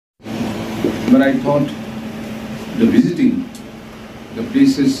but I thought the visiting the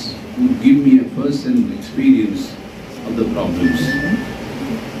places would give me a first-hand experience of the problems.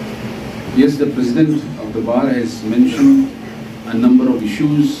 Yes, the President of the Bar has mentioned a number of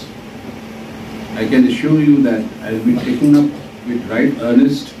issues. I can assure you that I will be taking up with right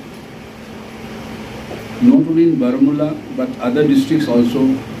earnest, not only in Baramulla, but other districts also.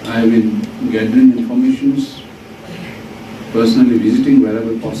 I have been gathering informations, personally visiting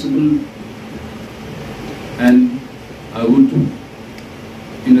wherever possible, and I would,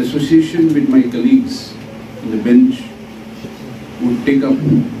 in association with my colleagues in the bench, would take up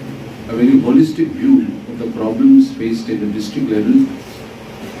a very holistic view of the problems faced at the district level,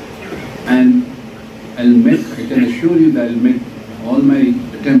 and I can assure you that I'll make all my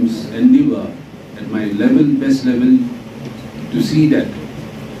attempts, endeavor at my level, best level, to see that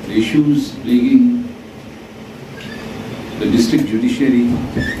the issues plaguing the district judiciary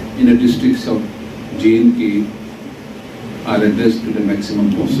in the districts of J&K are addressed to the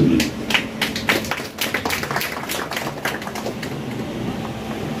maximum possible.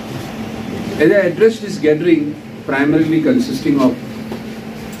 As I address this gathering, primarily consisting of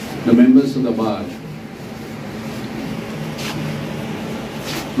the members of the bar,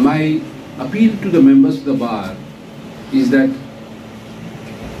 my appeal to the members of the bar is that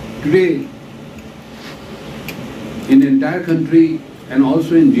today, in the entire country and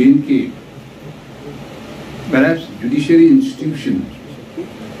also in J&K, perhaps judiciary institution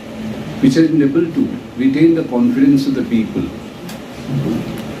which has been able to retain the confidence of the people.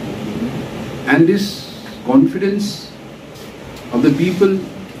 And this confidence of the people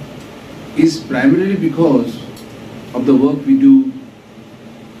is primarily because of the work we do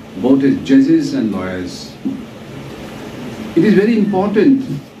both as judges and lawyers. It is very important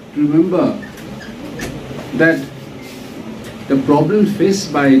to remember that the problems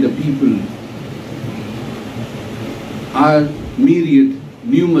faced by the people are myriad,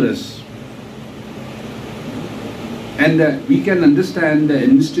 numerous, and that we can understand the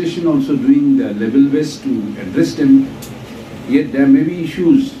administration also doing the level best to address them, yet there may be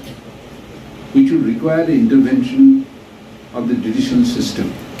issues which will require the intervention of the judicial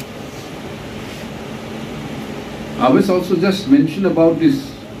system. I was also just mentioned about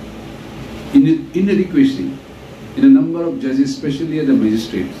this inadequacy in a number of judges, especially at the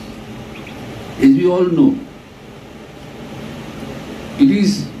magistrates. As we all know, it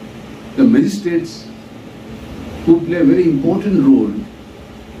is the magistrates who play a very important role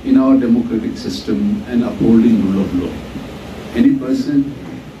in our democratic system and upholding rule of law. Any person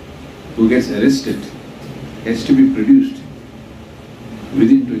who gets arrested has to be produced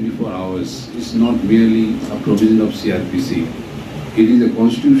within 24 hours. It's not merely a provision of CRPC. It is a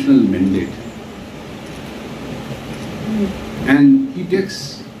constitutional mandate. And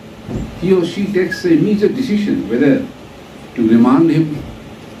he or she takes an immediate decision whether to remand him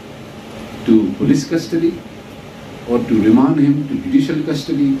to police custody, or to remand him to judicial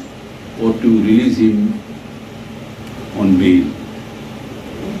custody, or to release him on bail.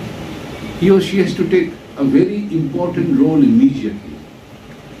 He or she has to take a very important role immediately.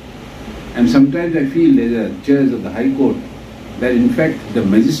 And sometimes I feel as a judge of the High Court that in fact the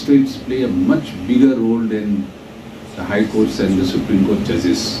magistrates play a much bigger role than the High Courts and the Supreme Court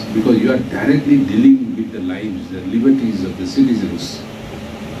judges, because you are directly dealing with the lives, the liberties of the citizens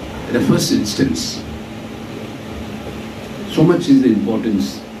at the first instance. So much is the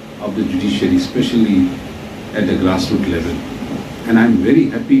importance of the judiciary, especially at the grassroots level. And I am very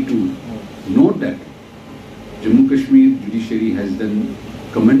happy to note that Jammu Kashmir judiciary has done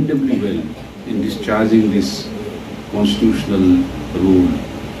commendably well in discharging this constitutional role.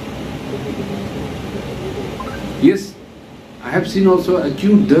 Yes, I have seen also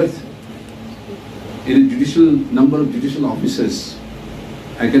acute dearth in a number of judicial officers.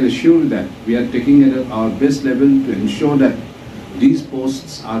 I can assure you that we are taking at our best level to ensure that these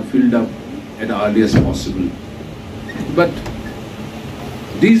posts are filled up at the earliest possible. But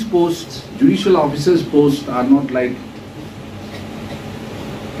these posts, judicial officers' posts, are not like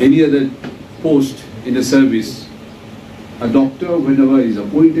any other post in the service. A doctor, whenever he is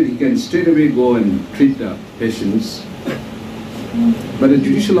appointed, he can straight away go and treat the patients. But a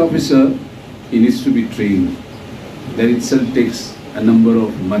judicial officer, he needs to be trained. That itself takes a number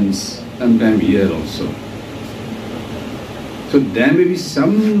of months, sometimes a year also. So there may be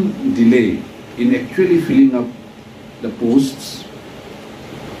some delay in actually filling up the posts.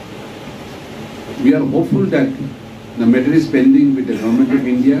 We are hopeful that the matter is pending with the Government of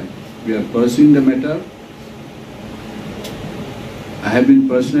India. We are pursuing the matter. I have been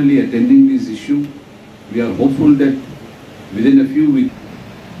personally attending this issue. We are hopeful that within a few weeks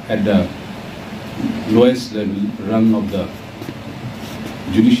at the lowest level rung of the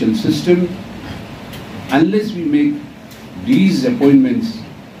judicial system. Unless we make these appointments,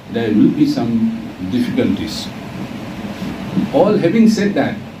 there will be some difficulties. All having said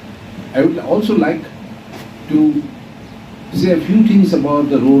that, I would also like to say a few things about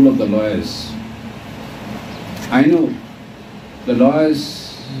the role of the lawyers. I know the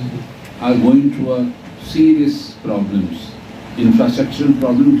lawyers are going through a serious problems, infrastructural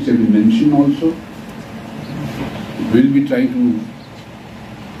problems which have been mentioned also. We will be trying to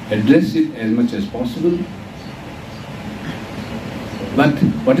address it as much as possible. But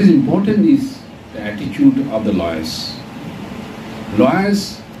what is important is the attitude of the lawyers.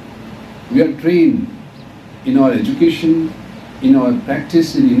 Lawyers, we are trained in our education, in our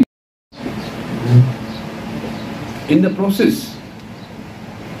practice, in the process.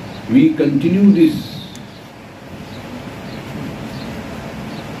 We continue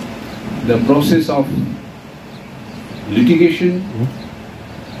the process of litigation,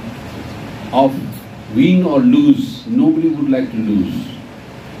 of win or lose. Nobody would like to lose.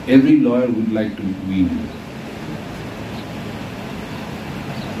 Every lawyer would like to win.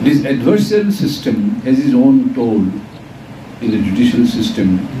 This adversarial system has its own toll in the judicial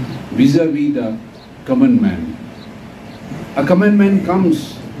system vis-a-vis the common man. A common man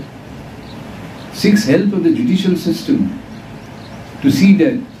comes, seeks help of the judicial system to see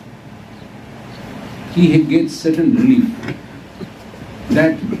that he gets certain relief,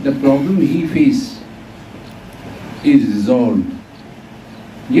 that the problem he faces is resolved.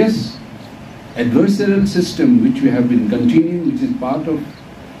 Yes, adversarial system which we have been continuing, which is part of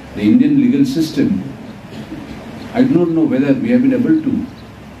the Indian legal system, I do not know whether we have been able to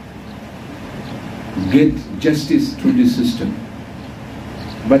get justice through this system.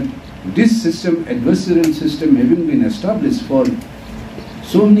 But this system, adversarial system, having been established for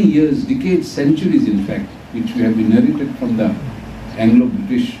so many years, decades, centuries in fact, which we have inherited from the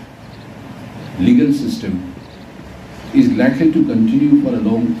Anglo-British legal system, is likely to continue for a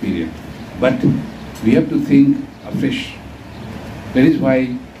long period. But we have to think afresh. That is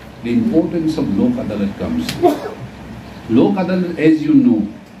why the importance of Lok Adalat comes. Lok Adalat, as you know,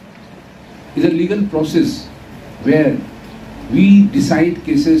 is a legal process where we decide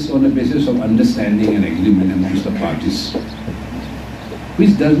cases on the basis of understanding and agreement amongst the parties,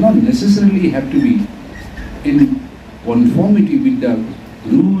 which does not necessarily have to be in conformity with the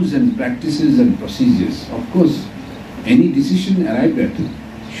rules and practices and procedures. Of course, any decision arrived at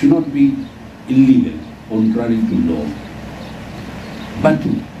should not be illegal, contrary to law. But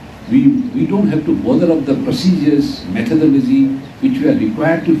we don't have to bother of the procedures, methodology which we are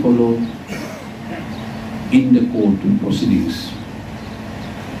required to follow in the court proceedings.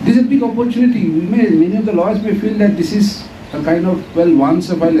 This is a big opportunity. Many of the lawyers may feel that this is a kind of, well, once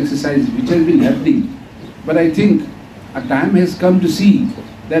a while exercise which has been happening. But I think a time has come to see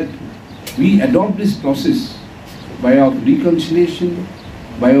that we adopt this process by our reconciliation,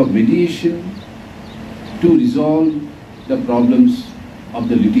 by our mediation, to resolve the problems of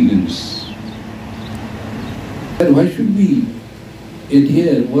the litigants. And why should we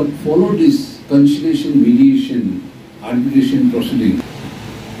adhere or follow this conciliation, mediation, arbitration proceeding?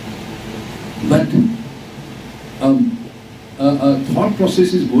 But a thought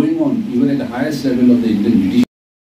process is going on even at the highest level of the Indian judiciary.